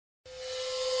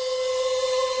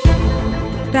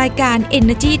รายการ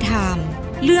Energy Time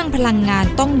เรื่องพลังงาน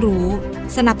ต้องรู้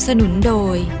สนับสนุนโด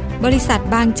ยบริษัท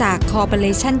บางจากคอร์ปอเร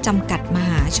ชั่นจำกัดม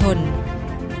หาชน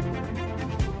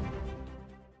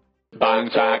บาง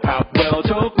จากขับเร็ว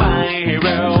ทุกไปให้เ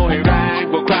ร็วให้แรง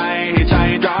กว่าใครให้ใจ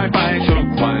ร้อยไปทุก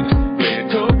วันเปลี่ยน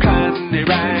ทุกคันให้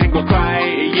แรงกว่าใคร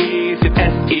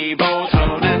20 SE Evo เท่า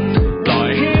นั้นปล่อย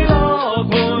ให้โลก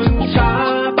หมุนช้า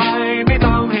ไปไม่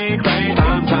ต้องให้ใครต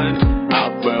ามทันอั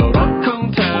พเวลรถของ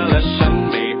เธอและฉัน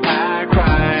ไม่แพ้ใคร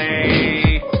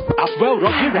อัพเวลร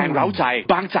ถให้แรงเร้าใจ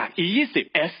บางจาก E20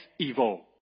 S Evo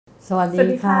สวัสดี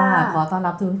ค่ะขอต้อน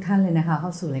รับทุกท่านเลยนะคะเข้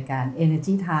าสู่รายการ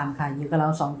Energy Time ค่ะอยู่กับเรา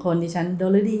2คนดิฉันด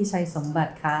ลดีชัยสมบั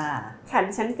ติค่ะค่ะ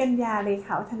ดิฉันกัญญาเลข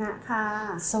าวัฒนะค่ะ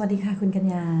สวัสดีค่ะคุณกัญ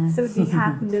ญาสวัสดีค่ะ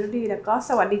คุณดลดีแล้วก็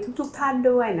สวัสดีทุกท่าน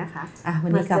ด้วยนะคะวั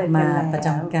นนี้กลับมาประจ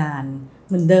ำการเ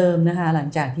หมือนเดิมนะคะหลัง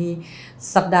จากที่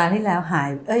สัปดาห์ที่แล้วหาย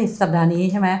สัปดาห์นี้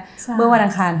ใช่ไหมเมื่อวันอั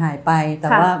งคารหายไปแต่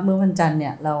ว่าเมื่อวันจันทร์เนี่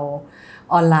ยเรา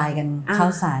ออนไลน์กันเข้า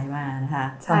สายมานะคะ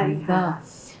ตอนนี้ก็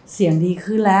เสียงดี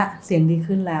ขึ้นแ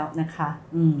ล้วนะคะ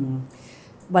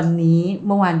วันนี้เ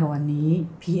มื่อวานกับวันนี้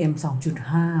PM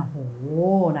 2.5 โห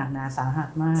หนักหนาสาหัส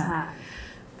มาก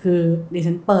คือดิ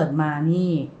ฉันเปิดมานี่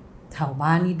แถว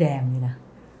บ้านนี่แดงเลยนะ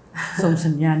ส่ง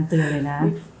สัญญาณเตือนเลยนะ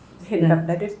เห็นแบบไ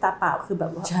ด้ด้วยตาเปล่าคือแบ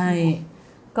บว่าใช่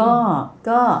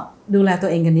ก็ดูแลตัว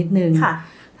เองกันนิดนึง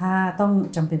ถ้าต้อง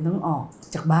จำเป็นต้องออก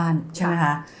จากบ้านใช่ไหมค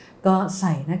ะก็ใ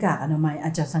ส่หน้ากากอนามัยอ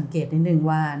าจจะสังเกตนิดนึง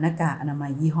ว่าหน้ากากอนามั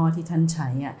ยยี่ห้อที่ท่านใช้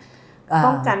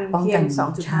ป้องกัน PM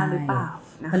 2.5 หรือเปล่า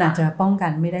มันอาจจะป้องกั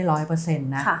นไม่ได้ 100% น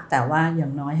ะแต่ว่าอย่า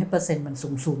งน้อยให้เปอร์เซ็นต์มัน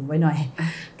สูงไว้หน่อย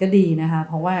ก็ดีนะคะเ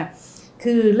พราะว่า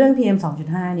คือเรื่อง PM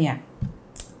 2.5 เนี่ย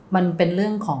มันเป็นเรื่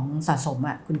องของสะสม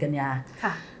อ่ะคุณกัญญา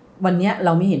วันนี้เร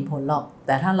าไม่เห็นผลหรอกแ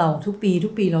ต่ถ้าเราทุก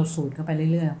ปีเราสูดเข้าไป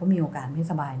เรื่อยๆก็มีโอกาสไม่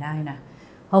สบายได้นะ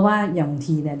เพราะว่าอย่างบาง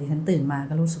ทีเนี่ยดิฉันตื่นมา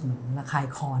ก็รู้สึกเหมือนระคาย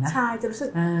คอนะใช่จะรู้สึก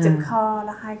เจ็บคอ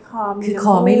ระคายคอคือค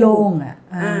อไม่โล่ง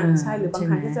ใช่หรือบาง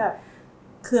ครั้งก็จะ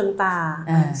เคืองตา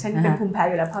ฉันเป็นภูมิแพ้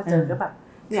อยู่แล้วพอเจอก็แบบ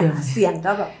เนี่ยเสียง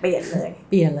ก็แบบเปลี่ยนเลย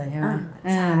ใช่ไหม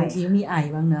บางทีมีไอ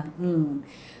บ้างนะ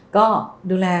ก็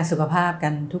ดูแลสุขภาพกั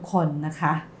นทุกคนนะค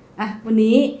ะวัน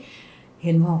นี้เ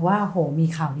ห็นบอกว่าโหมี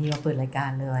ข่าวดีมาเปิดรายกา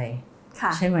รเลย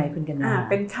ใช่ไหมคุณกัญญา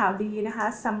เป็นข่าวดีนะคะ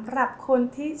สำหรับคน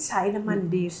ที่ใช้น้ำมัน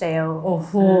ดีเซลโอ้โ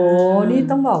หนี่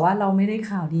ต้องบอกว่าเราไม่ได้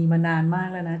ข่าวดีมานานมาก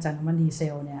แล้วนะจากน้ำมันดีเซ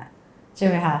ลเนี่ยใช่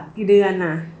ไหมคะกี่เดือนน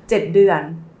ะ7 เดือน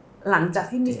หลังจาก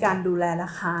ที่มีการดูแลรา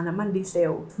คาน้ำมันดีเซ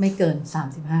ลไม่เกิน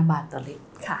35 บาทต่อลิตร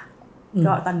ค่ะ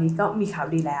ก็ตอนนี้ก็มีข่าว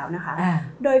ดีแล้วนะคะ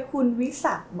โดยคุณวิ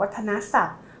ศักดิ์วัฒนศัก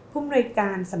ดิ์ผู้อำนวยกา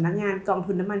รสำนักงานกอง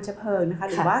ทุนน้ำมันเชื้อเพลิงนะคะ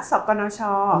หรือว่าสกนช.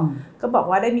ก็บอก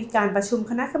ว่าได้มีการประชุม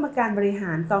คณะกรรมการบริห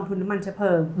ารกองทุนน้ำมันเชื้อเพ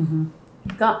ลิง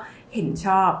ก็เห็นช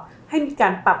อบให้มีกา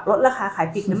รปรับลดราคาขาย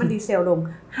ปลีกน้ำมันดีเซลลง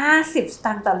50 สต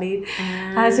างค์ต่อลิตร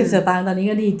50 สตางค์ตอนนี้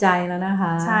ก็ดีใจแล้วนะค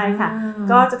ะใช่ค่ะ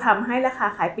ก็จะทำให้ราคา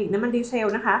ขายปลีกน้ำมันดีเซล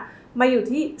นะคะมาอยู่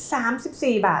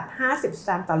ที่34.50 บาท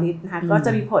ต่อลิตรนะคะก็จ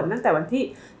ะมีผลตั้งแต่วันที่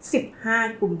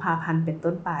15 กุมภาพันธ์เป็น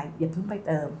ต้นไปอย่าเพิ่งไปเ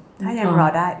ติมถ้ายังรอ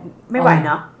ได้ไม่ไหว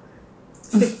เนาะ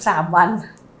13 วัน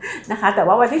นะคะแต่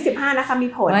ว่าวันที่15นะคะมี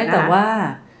ผลนะแต่ว่า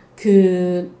คือ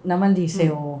น้ำมันดีเซ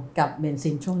ลกับเบนซิ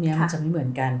นช่วงนี้มันจะไม่เหมือ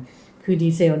นกันคือดี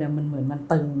เซลเนี่ยมันเหมือนมัน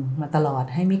ตึงมาตลอด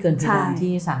ให้ไม่เกินเพดาน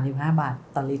ที่35 บาท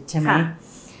ต่อลิตรใช่ไหม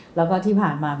แล้วก็ที่ผ่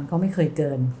านมามันก็ไม่เคยเ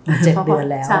กิน7 เดือน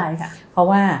แล้วเพราะ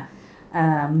ว่า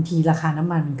บางทีราคาน้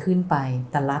ำมันมันขึ้นไป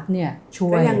แต่รัฐเนี่ยช่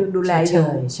วยดูแลเฉ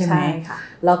ยใช่ไหม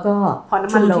แล้วก็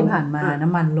ช่วงที่ผ่านมาน้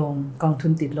ำมันลงกองทุ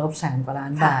นติดลบ100 กว่าล้า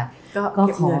นบาทก็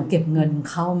ขอเก็บเงิน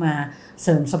เข้ามาเส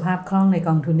ริมสภาพคล่องในก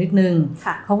องทุนนิดนึง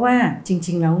เพราะว่าจ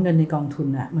ริงๆแล้วเงินในกองทุน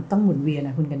อ่ะมันต้องหมุนเวียนน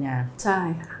ะคุณกัญญาใช่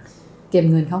ค่ะเก็บ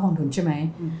เงินเข้ากองทุนใช่ไหม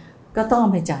ก็ต้อง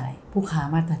ไปจ่ายผู้ค้า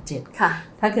มาตรา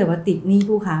7ถ้าเกิดว่าติดหนี้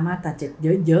ผู้ค้ามาตรา7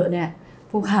เยอะๆเนี่ย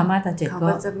ผู้ค้ามาตรา7ก็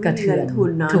กระเทือน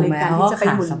ถูกไหมเพราะข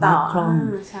าดสภาพคล่อง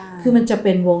คือมันจะเ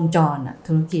ป็นวงจร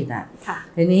ธุรกิจ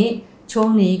ทีนี้ช่วง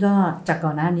นี้ก็จากก่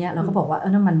อนหน้านี้เราก็บอกว่า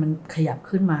น้ำมันขยับ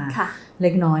ขึ้นมาเล็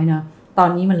กน้อยเนาะตอน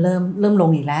นี้มันเริ่มลง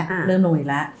อีกแล้ว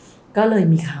ก็เลย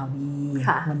มีข่าวดี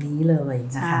วันนี้เลย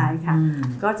นะคะ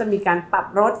ก็จะมีการปรับ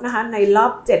ลดนะคะในรอ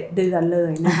บ7 เดือนเล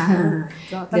ยนะคะ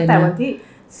ก็ตั้งแต่วัน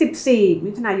ที่14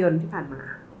 มิถุนายนที่ผ่านมา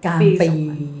กลางปี2565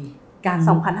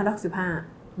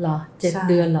เหรอ7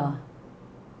 เดือนเหรอ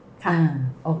ค่ะ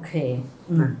โอเค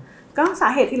ก็สา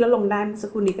เหตุที่ลดลงได้เมื่อสัก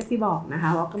ครู่นี้ก็ที่บอกนะคะ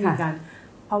ว่าก็มีการ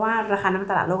เพราะว่าราคาน้ำมัน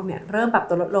ตลาดโลกเนี่ยเริ่มปรับ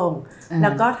ตัวลดลงแล้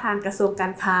วก็ทางกระทรวงกา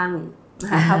รคลัง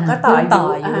เขาก็ต่อ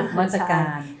อายุมาตรก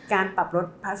ารปรับลด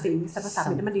ภาษีสรรพสา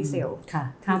มิตน้ำมันดีเซลค่ะ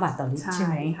5 บาทต่อลิตรใช่ไ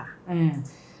หมค่ะ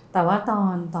แต่ว่า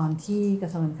ตอนที่กร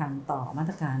ะทรวงการคลังต่อมา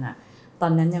ตรการตอ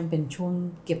นนั้นยังเป็นช่วง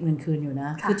เก็บเงินคืนอยู่นะ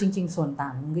คือจริงๆส่วนต่า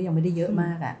งมันก็ยังไม่ได้เยอะม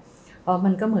ากเพราะมั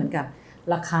นก็เหมือนกับ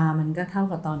ราคามันก็เท่า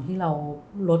กับตอนที่เรา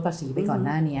ลดภาษีไปก่อนห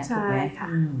น้านี้ถูกไหมค่ะ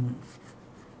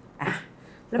อ่ะ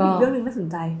แล้วมีเรื่องนึงน่าสน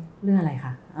ใจเรื่องอะไรค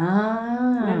ะ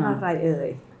เรื่องอะไรเอ่ย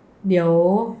เดี๋ยว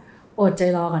อดใจ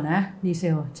รอก่อนนะดีเซ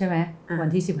ลใช่ไหมวัน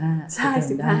ที่15ใช่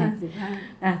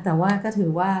15แต่ว่าก็ถือ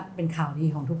ว่าเป็นข่าวดี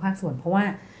ของทุกภาคส่วนเพราะว่า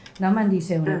น้ำมันดีเซ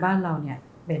ลในบ้านเราเนี่ย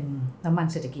เป็นน้ำมัน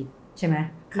เศรษฐกิจใช่ไหม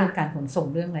เรื่องการขนส่ง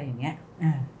เรื่องอะไรอย่างเงี้ย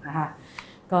นะคะ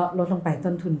ก็ลดลงไป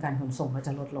ต้นทุนการขนส่งก็จ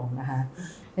ะลดลงนะคะ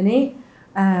อันนี้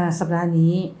สัปดาห์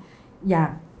นี้อยา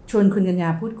กชวนคุณกัญญา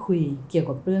พูดคุยเกี่ยว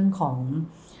กับเรื่องของ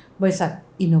บริษัท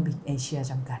Innobic Asia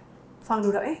จำกัดฟังดู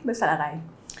แล้วบริษัทอะไร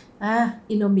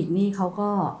Innobic นี่เขาก็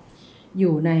อ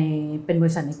ยู่ในเป็นบ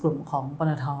ริษัทในกลุ่มของป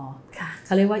ตท.เข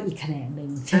าเรียกว่าอีกแขนงหนึ่ง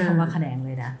ใช้คำว่าแขนงเ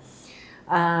ลยนะ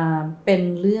เป็น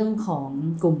เรื่องของ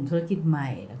กลุ่มธุรกิจใหม่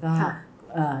แล้วก็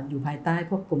อยู่ภายใต้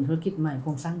พวกกลุ่มธุรกิจใหม่โค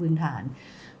รงสร้างพื้นฐาน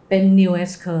เป็น New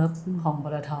S Curve ของป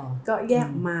ตท.ก็แยก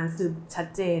มาคือชัด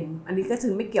เจนอันนี้ก็ถึ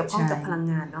งไม่เกี่ยวข้องกับพลัง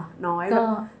งานเนาะน้อย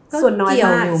ส่วนน้อยม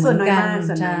ากส่วนน้อย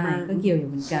มากก็เกี่ยวอยู่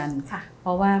เหมือนกันเพ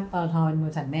ราะว่าปตท.เป็นบ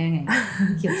ริษัทแม่ไง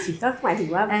เกี่ยวสิก็หมายถึง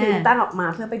ว่าคือตั้งออกมา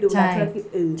เพื่อไปดูแลธุรกิจ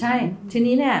อื่นใช่ที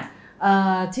นี้เนี่ย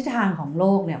ทิศทางของโล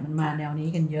กเนี่ยมันมาแนวนี้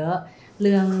กันเยอะเ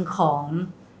รื่องของ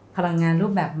พลังงานรู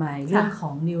ปแบบใหม่เรื่องขอ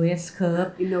ง New S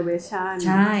Curve Innovation ใ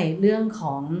ช่เรื่องข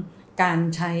องการ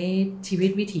ใช้ชีวิ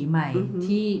ตวิถีใหม่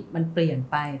ที่มันเปลี่ยน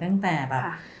ไปตั้งแต่แบบ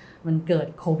มันเกิด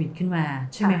โควิดขึ้นมา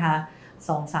ใช่ไหมคะ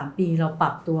 2-3 ปีเราป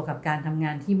รับตัวกับการทำง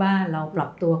านที่บ้านเราปรั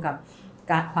บตัวกับ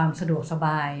ความสะดวกสบ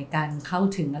ายการเข้า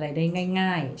ถึงอะไรได้ง่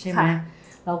ายๆใช่ไหม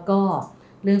แล้วก็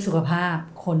เรื่องสุขภาพ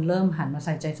คนเริ่มหันมาใ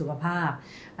ส่ใจสุขภาพ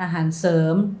อาหารเสริ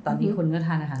มตอนนี้คนก็ท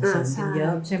านอาหารเสริมกันเยอ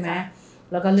ะใช่ไหม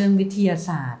แล้วก็เรื่องวิทยาศ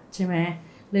าสตร์ใช่ไหม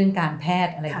เรื่องการแพท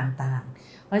ย์อะไรต่าง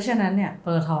ๆเพราะฉะนั้นเนี่ยป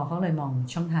ตท.เขาเลยมอง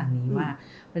ช่องทางนี้ว่า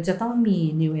มันจะต้องมี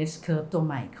New S Curve ตัวใ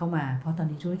หม่เข้ามาเพราะตอน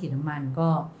นี้ธุรกิจน้ำมัน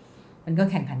มันก็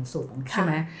แข่งขันสูงใช่ไ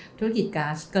หมธุรกิจก๊า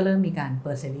ซก็เริ่มมีการเ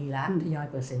ปิดเสรีละทยอย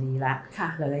เปิดเสรีละ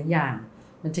หลายๆอย่าง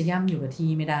มันจะย่ำอยู่กับที่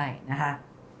ไม่ได้นะคะ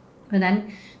เพราะฉะนั้น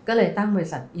ก็เลยตั้งบริ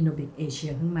ษัท Innobic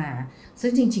Asia ขึ้นมาซึ่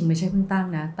งจริงๆไม่ใช่เพิ่งตั้ง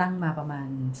นะตั้งมาประมาณ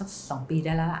สัก2 ปีไ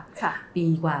ด้แล้วล่ะปี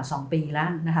กว่า2 ปีแล้ว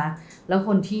นะคะแล้วค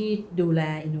นที่ดูแล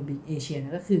Innobic Asia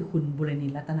ก็คือคุณบุรณิ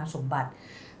นทร์รัตนสมบัติ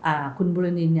คุณบุร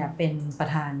ณินทร์เนี่ยเป็นประ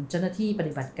ธานเจ้าหน้าที่ป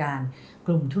ฏิบัติการก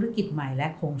ลุ่มธุรกิจใหม่และ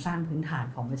โครงสร้างพื้นฐาน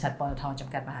ของบริษัทปตท.จ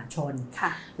ำกัดมหาชน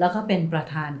แล้วก็เป็นประ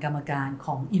ธานกรรมการข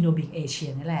อง Innobic Asia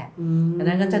นี่แหละดัง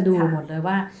นั้นก็จะดูหมดเลย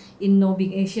ว่า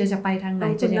Innobic Asia จะไปทางไหน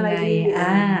จะยังไง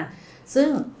ซึ่ง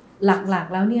หลัก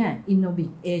ๆแล้วเนี่ย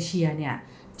Innobic Asia เนี่ย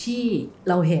ที่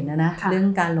เราเห็นนะเรื่อง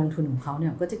การลงทุนของเขาเนี่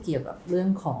ยก็จะเกี่ยวกับเรื่อง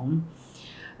ของ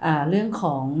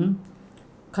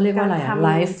เขาเรียกว่าอะไร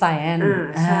Life Science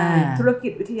ธุรกิ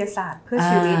จวิทยาศาสตร์เพื่อ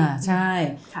ชีวิตใช่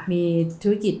มีธุ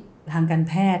รกิจทางการ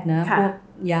แพทย์นะพวก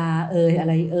ยาอะ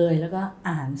ไรแล้วก็อ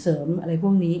าหารเสริมอะไรพ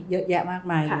วกนี้เยอะแยะมาก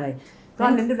มายเลยก็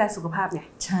เน้นดูแลสุขภาพไง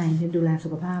ใช่เน้นดูแลสุ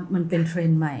ขภาพมันเป็นเทรน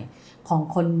ด์ใหม่ของ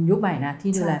คนยุคใหม่นะ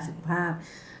ที่ดูแลสุขภาพ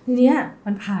ทีนี้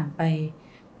มันผ่านไป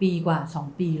ปีกว่า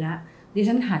2 ปีแล้วดิ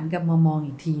ฉันหันกลับมามอง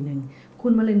อีกทีนึงคุ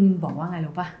ณบุรณินทร์บอกว่าไง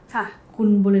รู้ป่ะคุณ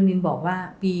บุรณินทร์บอกว่า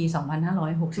ปี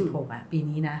2566ปี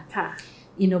นี้นะ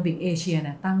Innobic Asia น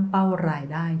ะตั้งเป้าราย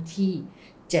ได้ที่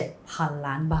 7,000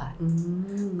 ล้านบาท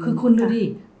คือคุณดูดิ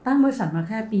ตั้งบริษัทมาแ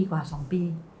ค่ปีกว่า2 ปี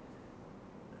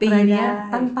นี้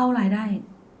ตั้งเป้ารายได้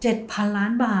 7,000 ล้า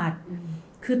นบาท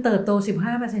คือเติบโต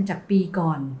 15% จากปีก่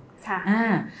อน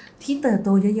ที่เติบโต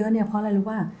เยอะๆเนี่ยเพราะอะไรรู้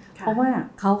ป่ะเพราะว่า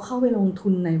เขาเข้าไปลงทุ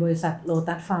นในบริษัท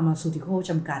Lotus Pharmaceutical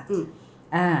จำกัด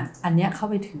อันเนี้ยเข้า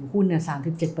ไปถือหุ้นเนี่ย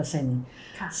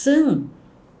 37% ซึ่ง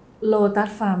Lotus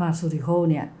Pharmaceutical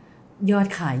เนี่ยยอด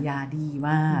ขายยาดี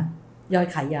มาก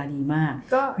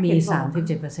มี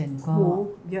 37% ก็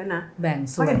เยอะนะแบ่ง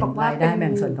ส่วนรายได้แบ่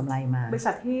งส่วนกำไรมาบริ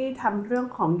ษัทที่ทำเรื่อง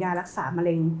ของยารักษามะเ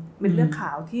ร็งเป็นเรื่องข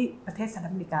าวที่ประเทศสหรั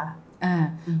ฐอเมริกา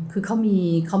คือเขา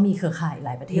มีเครือข่ายหล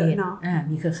ายประเทศ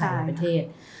มีเครือข่ายหลายประเทศ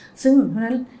ซึ่งเพราะ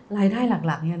นั้นรายได้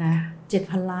หลักๆเนี่ยนะ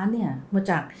 7,000 ล้านเนี่ยมา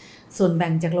จากส่วนแบ่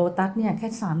งจากโลตัสเนี่ยแค่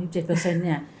 37% เ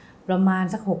นี่ยประมาณ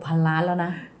สัก 6,000 ล้านแล้วน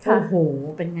ะโอ้โห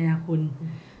เป็นไงคุณ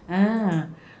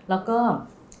แล้วก็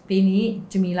ปีนี้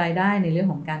จะมีรายได้ในเรื่อง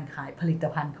ของการขายผลิต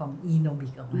ภัณฑ์ของ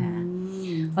Innobic ออกมา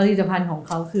ผลิตภัณฑ์ของเ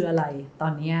ขาคืออะไรตอ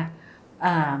นนี้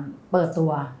เปิดตั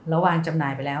วแล้ววางจำหน่า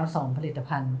ยไปแล้ว2ผลิต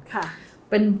ภัณฑ์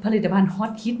เป็นผลิตภัณฑ์ฮอ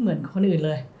ตฮิตเหมือนคนอื่นเ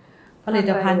ลยผลิ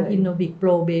ตภัณฑ์ Innobic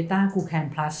Pro Beta Glucan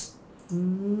Plus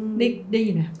ได้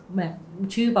ยินไหมแบบ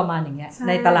ชื่อประมาณอย่างเงี้ยใ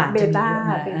นตลาดจะมีเยอะ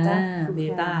มากเบ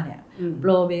ต้าเนี่ย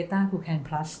Pro Beta Glucan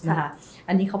Plus นะคะ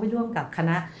อันนี้เขาไปร่วมกับค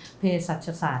ณะเภสัช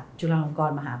ศาสตร์จุฬาลงก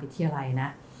รณ์มหาวิทยาลัยนะ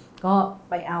ก็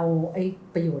ไปเอาไอ้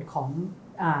ประโยชน์ของ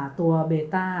ตัวเบ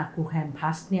ต้ากลูแคนพ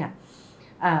ลัสเนี่ย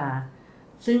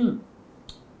ซึ่ง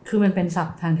คือมันเป็นศัพ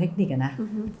ท์ทางเทคนิคนะ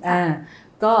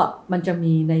ก็มันจะ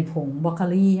มีในผงบรอกโค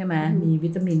ลีใช่ไหมมีวิ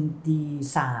ตามิน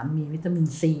D3 มีวิตามิน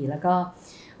C แล้วก็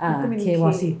เคว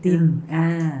อซิติน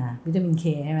วิตามิน K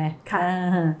ใช่ไหม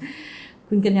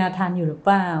คุณกัญญาทานอยู่หรือเป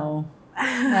ล่า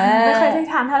ไม่เคยได้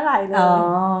ทานเท่าไหร่เลย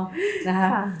นะคะ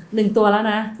1ตัวแล้ว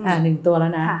นะ1ตัวแล้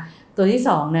วนะตัวที่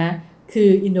2นะคือ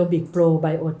Innobic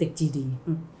Probiotic GD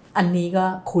อันนี้ก็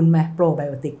คุ้นไหม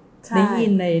Probiotic ได้ยิ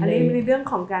นในเรื่อง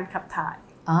ของการขับถ่าย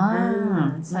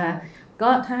นะก็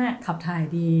ถ้าขับถ่าย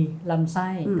ดีลำไส้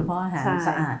กระเพาะอาหารส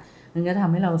ะอาดมันก็ท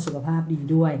ำให้เราสุขภาพดี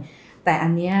ด้วยแต่อั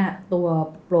นเนี้ยตัว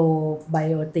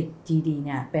Probiotic GD เ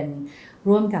นี่ยเป็น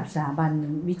ร่วมกับสถาบัน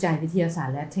วิจัยวิทยาศาสต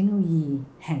ร์และเทคโนโลยี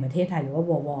แห่งประเทศไทยหรือว่า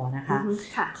ววนะคะ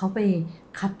เขาไป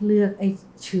คัดเลือกไอ้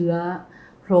เชื้อ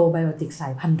Probiotic สา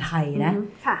ยพันธุ์ไทยนะ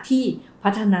ที่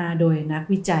พัฒนาโดยนัก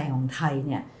วิจัยของไทยเ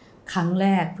นี่ยครั้งแร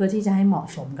กเพื่อที่จะให้เหมาะ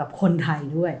สมกับคนไทย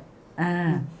ด้วย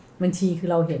บางทีคือ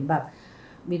เราเห็นแบบ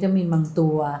วิตามินบางตั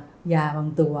วยาบาง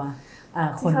ตัว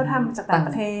คนเขาทำจากต่างป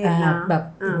ระเทศนะแบบ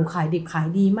ขายดิบขาย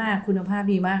ดีมากคุณภาพ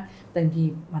ดีมากแต่บางที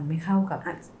มันไม่เข้ากับ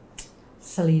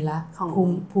สรีระ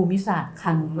ภูมิศาสตร์ท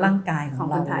างร่างกายของ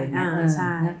เราเลยนะ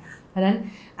เพราะฉะนั้น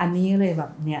อันนี้เลยแบ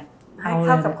บเนี่ยให้เ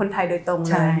ข้ากับคนไทยโดยตรง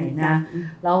เลยนะ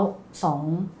แล้ว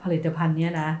2ผลิตภัณฑ์นี้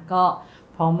นะก็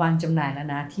พร้อมวางจำหน่ายแล้ว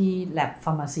นะที่ Lab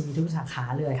Pharmacy ทุกสาขา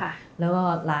เลยแล้วก็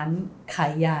ร้านขา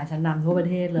ยยาชั้นนำทั่วประ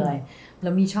เทศเลยแล้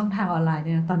วมีช่องทางออนไลน์เ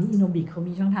นี่ยตอนนี้ Innobic เขา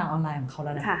มีช่องทางออนไลน์ของเขาแ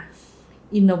ล้วนะ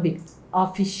Innobic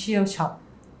Official Shop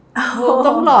เรา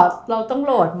ต้องโห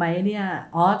ลดไหมเนี่ย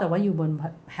แต่ว่าอยู่บน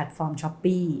แพลตฟอร์ม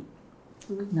Shopee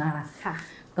นะคะ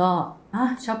ก็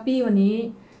Shopee วันนี้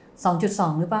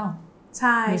 2.2 หรือเปล่าใ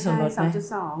ช่มีส่วนลดไหม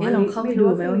 2.2 ลองเข้าไปดู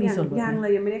ไหมว่ามีส่วนลดยังเล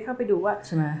ยยังไม่ได้เข้าไปดูว่าใ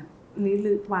ช่ไหมนี้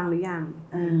วางหรือยัง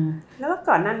แล้วก็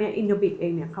ก่อนหน้านี้ Innobic เอ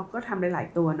งเนี่ยเขาก็ทำหลาย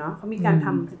ๆตัวเนาะเขามีการท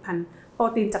ำผลิตภัณฑ์โปร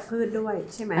ตีนจากพืชด้วย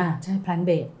ใช่ไหมใช่ plant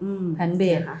based plant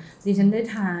based ดิฉันได้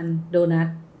ทานโดนัท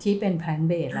ที่เป็น plant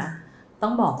based แล้วต้อ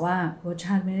งบอกว่ารสช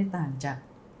าติไม่ได้ต่างจาก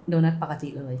โดนัทปกติ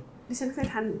เลยดิฉันเคย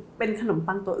ทานเป็นขนม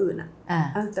ปังตัวอื่น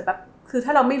แต่แบบคือถ้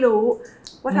าเราไม่รู้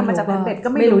ว่าทำมาจากแพนเบดก็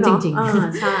ไม่รู้จริง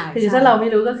ๆใช่คือถ้าเราไม่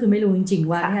รู้ก็คือไม่รู้จริง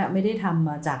ๆว่าเนี่ยไม่ได้ทำ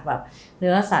มาจากแบบเ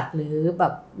นื้อสัตว์หรือแบ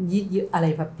บยืดอะไร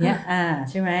แบบเนี้ย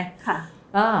ใช่ไหมค่ะ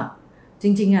ก็จ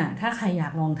ริงๆถ้าใครอยา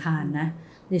กลองทานนะ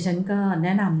ดิฉันก็แน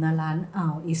ะนำนะร้าน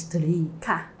อิสตรี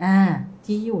ค่ะ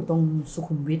ที่อยู่ตรงสุ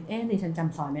ขุมวิทดิฉันจ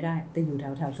ำซอยไม่ได้แต่อยู่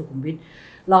แถวสุขุมวิท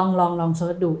ลองเซิ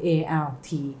ร์ชดู ALT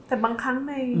แต่บางครั้ง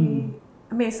ใน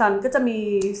Amazon ก็จะมี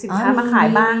สินค้ามาขาย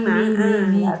บ้างนะ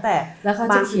แล้วเขา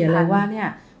จะเขียนเลยว่าเนี่ย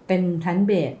เป็น plant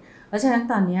based เพราะฉะนั้น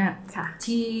ตอนนี้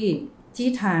ที่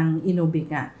ทาง Innobic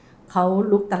เขา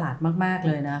ลุกตลาดมากๆเ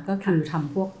ลยนะก็คือท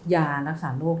ำพวกยารักษา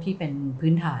โรคที่เป็น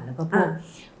พื้นฐานแล้วก็พวก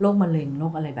โรคมะเร็งโร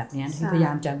คอะไรแบบนี้พยาย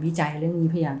ามจะวิจัยเรื่องนี้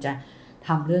พยายามจะท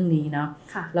ำเรื่องนี้เนาะ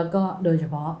แล้วก็โดยเฉ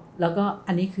พาะแล้วก็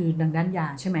อันนี้คือทางด้านยา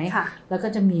ใช่ไหมแล้วก็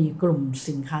จะมีกลุ่ม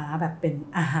สินค้าแบบเป็น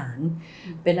อาหา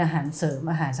รเสริม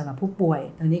อาหารสำหรับผู้ป่วย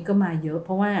ตรงนี้ก็มาเยอะเพ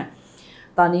ราะว่า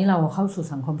ตอนนี้เราเข้าสู่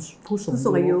สังคมผู้สูง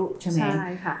อายุใช่ไหม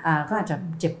ก็อาจจะ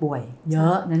เจ็บป่วยเยอ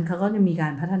ะนั้นเขาก็จะมีกา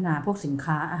รพัฒนาพวกสิน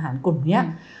ค้าอาหารกลุ่มนี้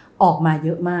ออกมาเย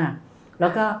อะมากแล้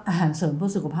วก็อาหารเสริมเพื่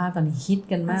อสุขภาพตอนนี้ฮิต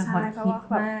กันมากฮิต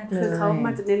มากเลยคือเขาม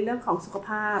าจะเน้นเรื่องของสุขภ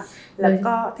าพแล้ว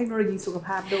ก็เทคโนโลยีสุขภ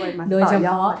าพด้วยมาโดยเฉพ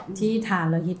าะที่ทาน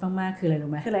แล้วฮิตมากๆคืออะไรรู้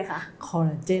ไหมคืออะไรคะคอลล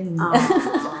าเจน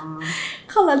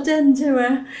คอลลาเจนใช่ไหม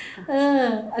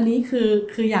อันนี้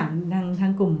คืออย่างทา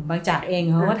งกลุ่มบางจากเอง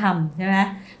เขาก็ทำใช่ไหม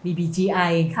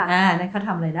BBGI นั่นเขาท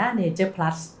ำอะไรนะ Nature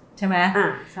Plus ใช่ไหม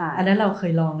ใช่อันนั้นเราเค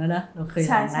ยลองแล้วนะเราเคยล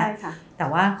องแล้วแต่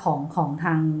ว่าของท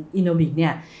าง Innobic เนี่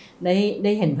ยไ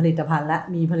ด้เห็นผลิตภัณฑ์และ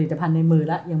มีผลิตภัณฑ์ในมือ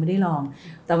แล้วยังไม่ได้ลอง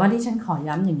แต่ว่าที่ฉันขอ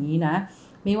ย้ำอย่างนี้นะ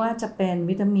ไม่ว่าจะเป็น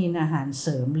วิตามินอาหารเส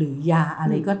ริมหรือยาอะ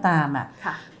ไรก็ตาม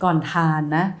ก่อนทาน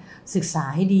นะศึกษา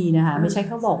ให้ดีนะคะไม่ใช่เ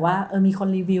ขาบอกว่ามีคน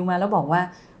รีวิวมาแล้วบอกว่า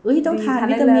ต้องทาน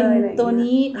วิตามินตัว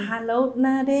นี้ทานแล้วห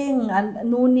น้าเด้งอัน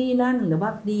นู่นนี่นั่นหรือว่า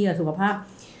ดีกับสุขภาพ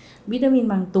วิตามิน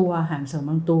บางตัวอาหารเสริม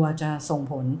บางตัวจะส่ง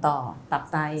ผลต่อตับ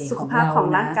ไตสุขภาพของ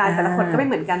ร่างกายแต่ละคนก็ไม่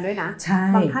เหมือนกันด้วยนะ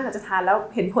บางท่านอาจจะทานแล้ว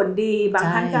เห็นผลดีบาง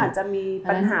ท่านก็อาจจะมี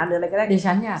ปัญหาหรืออะไรก็ได้ดิ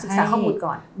ฉันอยากศึกษาข้อมูล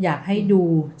ก่อนอยากให้ดู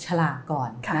ฉลากก่อน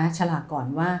นะฉลากก่อน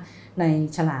ว่าใน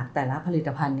ฉลากแต่ละผลิต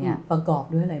ภัณฑ์เนี่ยประกอบ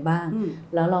ด้วยอะไรบ้าง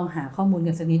แล้วลองหาข้อมูล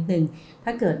กันสักนิดนึงถ้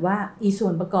าเกิดว่าอีส่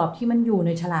วนประกอบที่มันอยู่ใ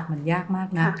นฉลากมันยากมาก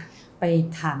นะไป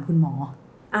ถามคุณหมอ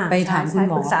ไปถามคุณ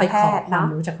หมอไปขอความ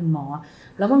รู้จากคุณหมอ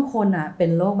แล้วบางคนเป็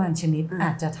นโรคบางชนิดอ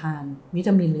าจจะทานวิต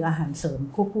ามินหรืออาหารเสริม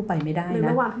ควบคู่ไปไม่ได้นะหรือ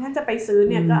ระหว่างที่ท่านจะไปซื้อ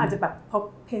เนี่ยก็อาจจะแบบพบ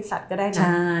เภสัชก็ได้นะ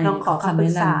ลองขอคำปรึ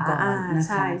กษา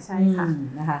ใช่ค่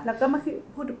ะแล้วก็มา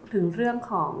พูดถึงเรื่อง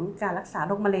ของการรักษาโ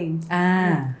รคมะเร็ง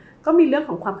ก็มีเรื่อง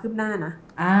ของความคืบหน้านะ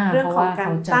เรื่องของกา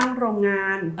รตั้งโรงงา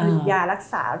นผลิตยารัก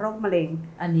ษาโรคมะเร็ง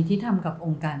อันนี้ที่ทำกับอ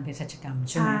งค์การเภสัชกรรม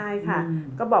ใช่ไหมใช่ค่ะ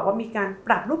ก็บอกว่ามีการป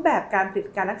รับรูปแบบการผลิต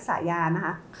การรักษายานะค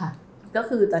ะก็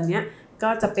คือตอนนี้ก็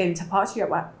จะเป็นเฉพาะชีว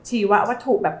วัต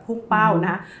ถุแบบพุ่งเป้าน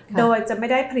ะคะโดยจะไม่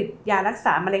ได้ผลิตยารักษ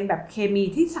ามะเร็งแบบเคมี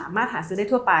ที่สามารถหาซื้อได้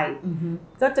ทั่วไป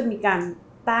ก็จะมีการ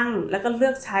ตั้งแล้วก็เลื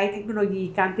อกใช้เทคโนโลยี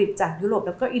การผลิตจากยุโรปแ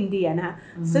ล้วก็อินเดียนะคะ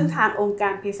ซึ่งทางองค์กา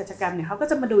รเภสัชกรรมเนี่ยเขาก็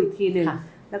จะมาดูอีกทีนึง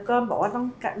แล้วก็บอกว่าต้อง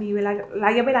มีร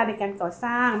ะยะเวลาในการก่อส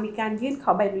ร้างมีการยื่นข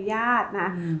อใบอนุญาตนะ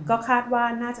ก็คาดว่า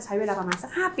น่าจะใช้เวลาประมาณสั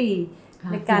ก5 ปี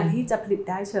ในการที่จะผลิต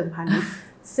ได้เชิงพาณิชย์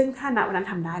ซึ่งถ้าณวันนั้น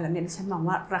ทำได้แล้วเนี่ยฉันมอง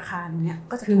ว่าราคาเนี่ย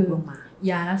ก็จะถูกลงมา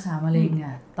ยารักษามะเร็งเนี่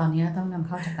ยตอนนี้ต้องนำเ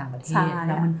ข้าจากต่างประเทศแ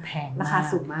ล้วมันแพงราคา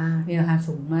สูงมากมีราคา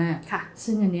สูงมาก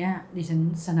ซึ่งอันเนี้ยดิฉัน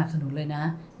สนับสนุนเลยนะ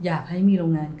อยากให้มีโร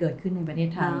งงานเกิดขึ้นในประเทศ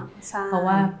ไทยเพราะ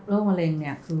ว่าโรคมะเร็งเ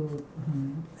นี่ยคือ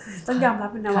ต้องยอมรับ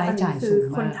นะว่าตอนนี้คือ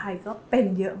คนไทยก็เป็น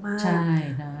เยอะมากใช่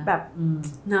นะแบบ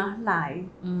เนาะหลาย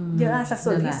เยอะสัดส่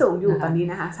วนที่สูงอยู่ตอนนี้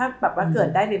นะคะถ้าแบบว่าเกิด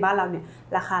ได้ในบ้านเราเนี่ย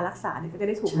ราคารักษาเนี่ยก็จะ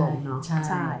ได้ถูกลงเนาะ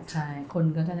ใช่คน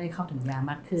ก็จะได้เข้าถึงยา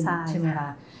มากขึ้นใช่ไหมคะ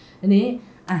อันนี้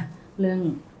เรื่อง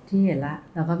ที่เห็นละ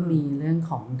แล้วก็มีเรื่อง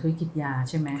ของธุรกิจยา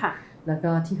ใช่ไหมแล้วก็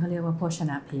ที่เขาเรียกว่าโภช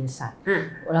นาเภสัช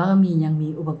แล้วก็ยังมี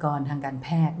อุปกรณ์ทางการแพ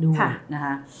ทย์ด้วยนะค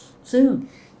ะซึ่ง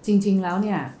จริงๆแล้วเ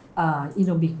นี่ยอินโ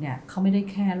นบิกเนี่ยเขาไม่ได้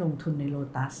แค่ลงทุนในโล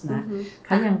ตัสนะเข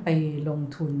ายังไปลง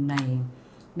ทุน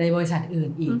ในบริษัทอื่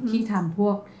นอีกที่ทำพ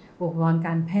วกอุปกรณ์ก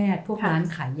ารแพทย์พวกร้าน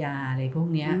ขายยาอะไรพวก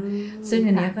นี้ซึ่ง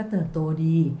อันนี้ก็เติบโต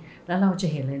ดีแล้วเราจะ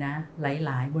เห็นเลยนะห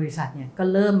ลายๆบริษัทเนี่ยก็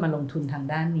เริ่มมาลงทุนทาง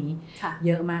ด้านนี้เย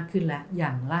อะมากขึ้นแล้วอย่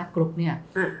างลาดกรุ๊ปเนี่ย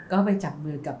ก็ไปจับ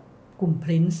มือกับกลุ่ม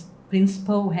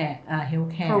Principal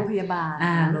Healthcare โรงพยาบาล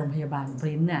โรงพยาบาล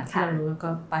Prince เนี่ยที่เรารู้ก็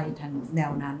ไปทางแน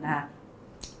วนั้น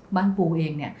บ้านปูเอ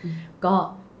งเนี่ยก็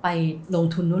ไปลง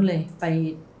ทุนนู่นเลยไป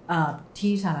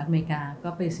ที่สหรัฐอเมริกาก็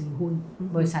ไปซื้อหุ้น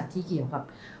บริษัทที่เกี่ยวกับ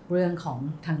เรื่องของ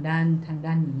ทางด้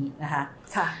านนี้นะคะ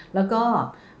แล้วก็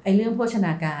ไอ้เรื่องโภชน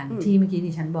าการที่เมื่อกี้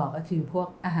ที่ฉันบอกก็คือพวก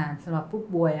อาหารสำหรับผู้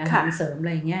ป่วยอาหารเสริมอะไ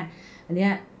รเงี้ยอันเนี้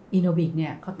ยอินโนบิกเนี่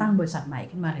ยเขาตั้งบริษัทใหม่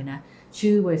ขึ้นมาเลยนะ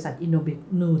ชื่อบริษัท Innobic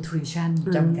Nutrition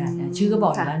จำกัดชื่อก็บ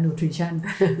อกแล้ว Nutrition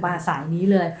มาสายนี้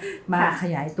เลยมาข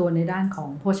ยายตัวในด้านของ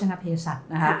โภชนาเภสัช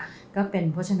นะคะก็เป็น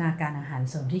โภชนาการอาหาร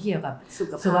เสริมที่เกี่ยวกับสุ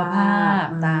ขภาพ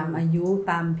ตามอายุ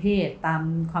ตามเพศตาม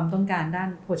ความต้องการด้าน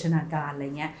โภชนาการอะไร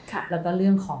เงี้ยแล้วก็เรื่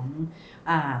องของ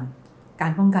กา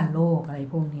รป้องกันโรคอะไร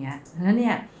พวกนี้นั้นเ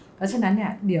นี่ยเพราะฉะนั้นเนี่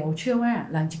ยเดี๋ยวเชื่อว่า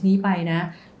หลังจากนี้ไปนะ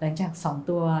หลังจาก2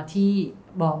ตัวที่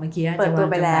บอกเมื่อกี้เปิดตัว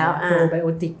ไปแล้วโปรไบโอ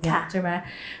ติกเนี่ยใช่ไหม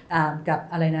กับ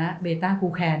อะไรนะเบต้ากู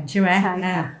แคนใช่ไหม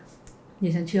ดิ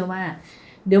ฉันเชื่อว่า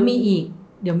เดี๋ยวมีอี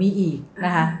กน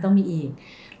ะคะต้องมีอีก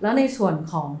แล้วในส่วน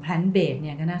ของแพลนเบสเ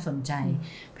นี่ยก็น่าสนใจ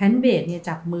แพลนเบสเนี่ย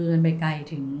จับมือไปไกล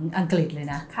ถึงอังกฤษเลย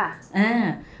นะ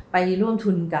ไปร่วม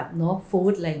ทุนกับโนฟฟู้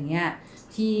ดอะไรเงี้ย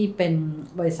ที่เป็น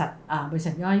บริษั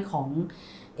ทย่อยของ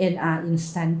NR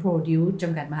Instant Produce จ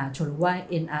ำกัดมหาชนหรือว่า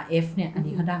NRF เนี่ยอัน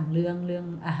นี้เขาดังเรื่อง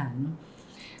อาห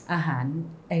าร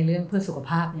ไอเรื่องเพื่อสุข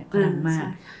ภาพเนี่ยเขาดังมาก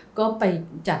ก็ไป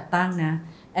จัดตั้งนะ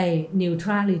ไอ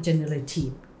Nutra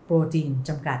Regenerative Protein จ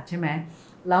ำกัดใช่ไหม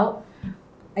แล้ว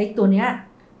ไอตัวเนี้ย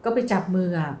ก็ไปจับมือ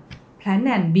กับ Plant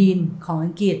and Bean ของอั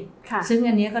งกฤษซึ่ง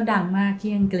อันนี้ก็ดังมาก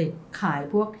ที่อังกฤษขาย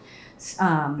พวก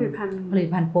ผลิต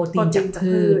ภัณฑ์โปรตีนจาก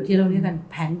พืชที่เราเรียกกัน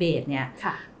Plant Based เนี่ย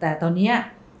แต่ตอนนี้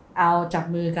เอาจับ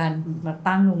มือกันมา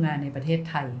ตั้งโรงงานในประเทศ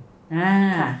ไทย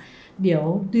เดี๋ยว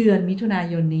เดือนมิถุนา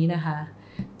ยนนี้นะคะ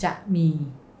จะมี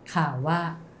ข่าวว่า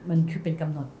มันคือเป็นก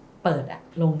ำหนดเปิด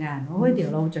โรงงานว่าเดี๋ยว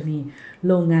เราจะมี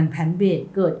โรงงานแพนเบส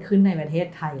เกิดขึ้นในประเทศ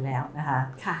ไทยแล้วนะคะ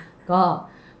ก็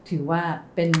ถือว่า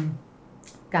เป็น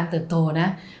การเติบโตนะ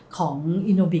ของ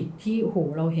อินโนบิกที่โอ้โห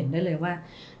เราเห็นได้เลยว่า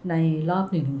ในรอบ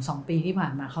 1-2 ปีที่ผ่า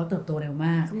นมาเขาเติบโตเร็วม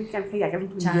ากเขามีการขยายการลง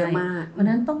ทุนเยอะมากเพราะ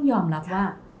นั้นต้องยอมรับว่า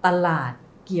ตลาด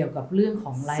เกี่ยวกับเรื่องข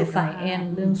องไลฟ์ไซเอน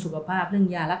ซ์เรื่องสุขภาพเรื่อง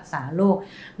ยารักษาโรค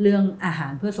เรื่องอาหา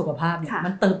รเพื่อสุขภาพเนี่ยมั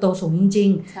นเติบโตสูงจริง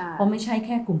ๆเพราะไม่ใช่แ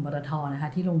ค่กลุ่มปตท.นะคะ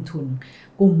ที่ลงทุน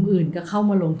กลุ่มอื่นก็เข้า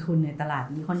มาลงทุนในตลาด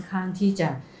นี้ค่อนข้างที่จะ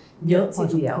เยอะพอ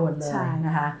สมควรเลยน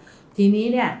ะคะทีนี้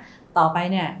เนี่ยต่อไป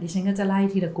เนี่ยดิฉันก็จะไล่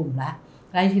ทีละกลุ่มละ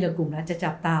จะ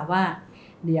จับตาว่า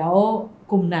เดี๋ยว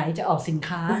กลุ่มไหนจะออกสิน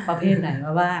ค้าประเภทไหนม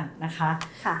าบ้างนะคะ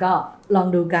ก็ลอง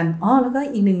ดูกันแล้วก็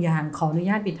อีกหนึ่งอย่างขออนุ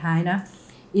ญาตปิดท้ายนะ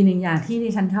อีกหนึ่งอย่างที่ดิ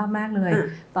ฉันชอบมากเลย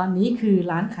ตอนนี้คือ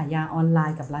ร้านขายยาออนไล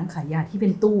น์กับร้านขายยาที่เป็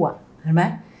นตู้เห็นไหม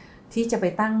ที่จะไป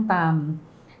ตั้งตาม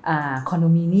คอนโด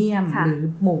มิเนียมหรือ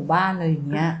หมู่บ้านอะไรอย่าง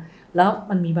เงี้ยแล้ว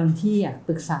มันมีบางที่ป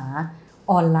รึกษา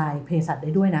ออนไลน์เภสัชไ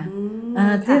ด้ด้วยนะ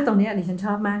ที่ตรงนี้ดิฉันช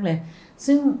อบมากเลย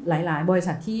ซึ่งหลายๆบริ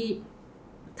ษัทที่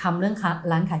ทำเรื่อง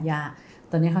ร้านขายยา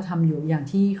ตอนนี้เขาทำอยู่อย่าง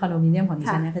ที่คอนโดมิเนียมของดิ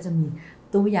ฉันเนี่ยก็จะมี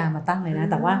ตู้ยามาตั้งเลยนะ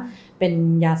แต่ว่าเป็น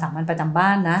ยาสามัญประจำบ้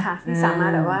านนะที่สามาร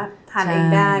ถแบบว่าทานเอง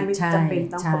ได้ไม่จำเป็น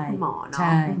ต้องพบคุณหมอเนาะใ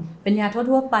ช่เป็นยา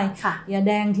ทั่วๆไปยาแ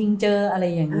ดงทิงเจออะไร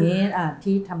อย่างนี้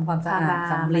ที่ทำความสะอาด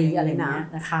สำลีอะไรอย่างเงี้ย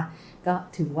นะคะก็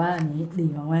ถือว่าอันนี้ดี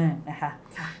มากๆนะคะ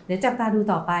เดี๋ยวจับตาดู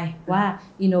ต่อไปว่า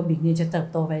อินโนบิกนี่จะเติบ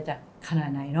โตไปจากขนาด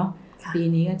ไหนเนาะปี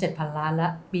นี้ก็ 7,000 ล้านละ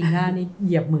ปีหน้านี่เห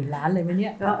ยียบ10,000 ล้านเลยไหมเนี่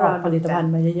ยก็ออกผลิตภัณ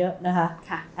ฑ์มาเยอะๆนะคะ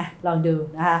ลองดู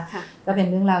นะคะก็เป็น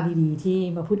เรื่องราวดีๆที่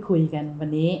มาพูดคุยกันวัน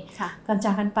นี้ก่อนจ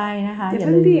ากกันไปนะคะอย่า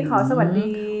ลืมขอสวัสดี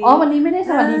วันนี้ไม่ได้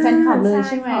สวัสดีแฟนคลับเลยใ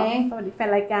ช่ไหมสวัสดีแฟน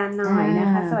รายการหน่อยนะ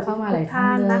คะสวัสดีทุกท่า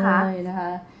นนะคะ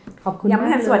ขอบคุณยังไม่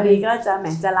ทันสวัสดีก็จะแหม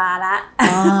จะลาละ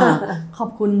ขอบ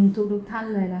คุณทุกท่าน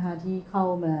เลยนะคะที่เข้า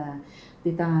มา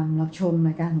ติดตามรับชมร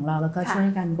ายการของเราแล้วก็ช่วย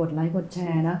กันกดไลค์กดแช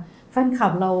ร์นะแฟนคลั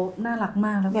บเราน่ารักม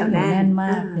ากแล้วก็เหนียวแน่นม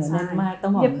ากต้อ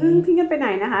งบอกอย่าเพิ่งทิ้งกันไปไหน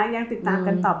นะคะยังติดตาม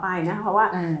กันต่อไปนะคะเพราะว่า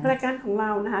รายการของเร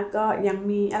านะคะก็ยัง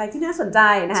มีอะไรที่น่าสนใจ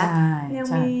นะคะยัง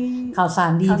มีข่าวสา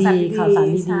รดี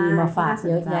ๆมาฝาก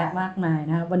เยอะแยะมากมาย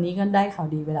นะวันนี้ก็ได้ข่าว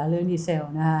ดีเวลาเรื่องดีเซล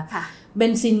นะคะเบ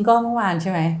นซินก็เมื่อวานใ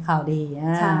ช่ไหมข่าวดี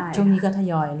ช่วงนี้ก็ท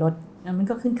ยอยลดมัน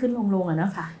ก็ขึ้นลงอะเนา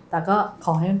ะแต่ก็ข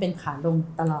อให้มันเป็นขาลง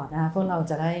ตลอดนะคะพวกเรา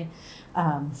จะได้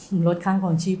ลดค่าคร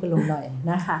องชีพกันลงหน่อย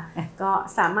นะคะก็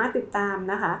สามารถติดตาม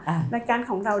นะคะรายการ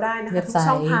ของเราได้นะคะทุก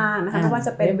ช่องทางนะคะไม่ว่าจ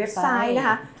ะเป็นเว็บไซต์นะค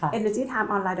ะ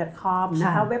energytimeonline.com น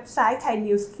ะคะเว็บไซต์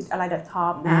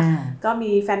thainews-online.com นะก็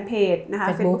มีแฟนเพจนะคะ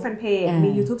Facebook แฟนเพจมี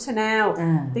YouTube Channel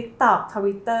TikTok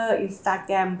Twitter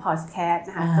Instagram Podcast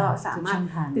นะคะก็สามารถ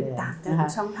ติดตามได้ทุ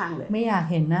กช่องทางเลยไม่อยาก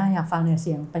เห็นหน้าอยากฟังเ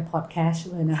สียงไป Podcast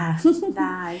เลยนะคะไ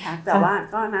ด้ค่ะแต่ว่า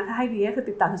ก็นะถ้าให้ดีก็คือ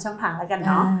ติดตามทุกช่องทางแล้วกัน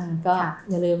เนาะก็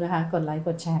อย่าลืมนะคะกดไลค์ก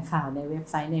ดแชร์ข่าวในเว็บ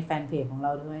ไซต์ในแฟนเพจของเร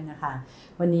าด้วยนะคะ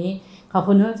วันนี้ขอบ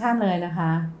คุณทุกท่านเลยนะคะ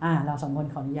เราสองคน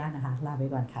ขออนุญาตนะคะลาไป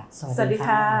ก่อนค่ะสวัสดี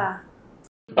ค่ะ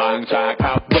บางจาก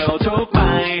ขับเร็วทุกไป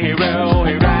ให้เร็วใ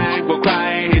ห้แรงกว่าใคร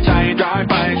ให้ใจร้อย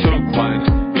ไปทุกวัน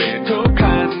เปลี่ยนทุก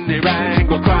คันให้แรง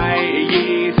กว่าใคร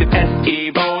20 SE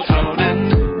Volt เท่านั้น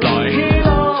ปล่อยให้โล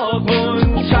กหมุน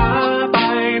ช้าไป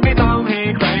ไม่ต้องให้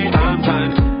ใครตามทัน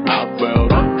อัพเวล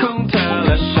รถของเธอแล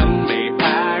ะฉันไม่แ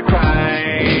พ้ใคร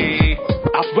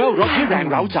อัพเวลรถให้แรง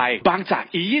เร้าใจบางจาก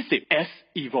E20 S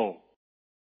Evo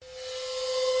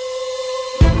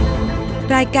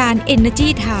รายการ Energy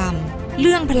Time เ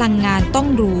รื่องพลังงานต้อง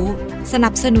รู้สนั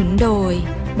บสนุนโดย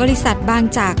บริษัทบาง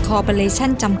จากคอร์ปอเรชั่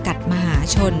นจำกัดมหา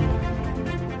ชน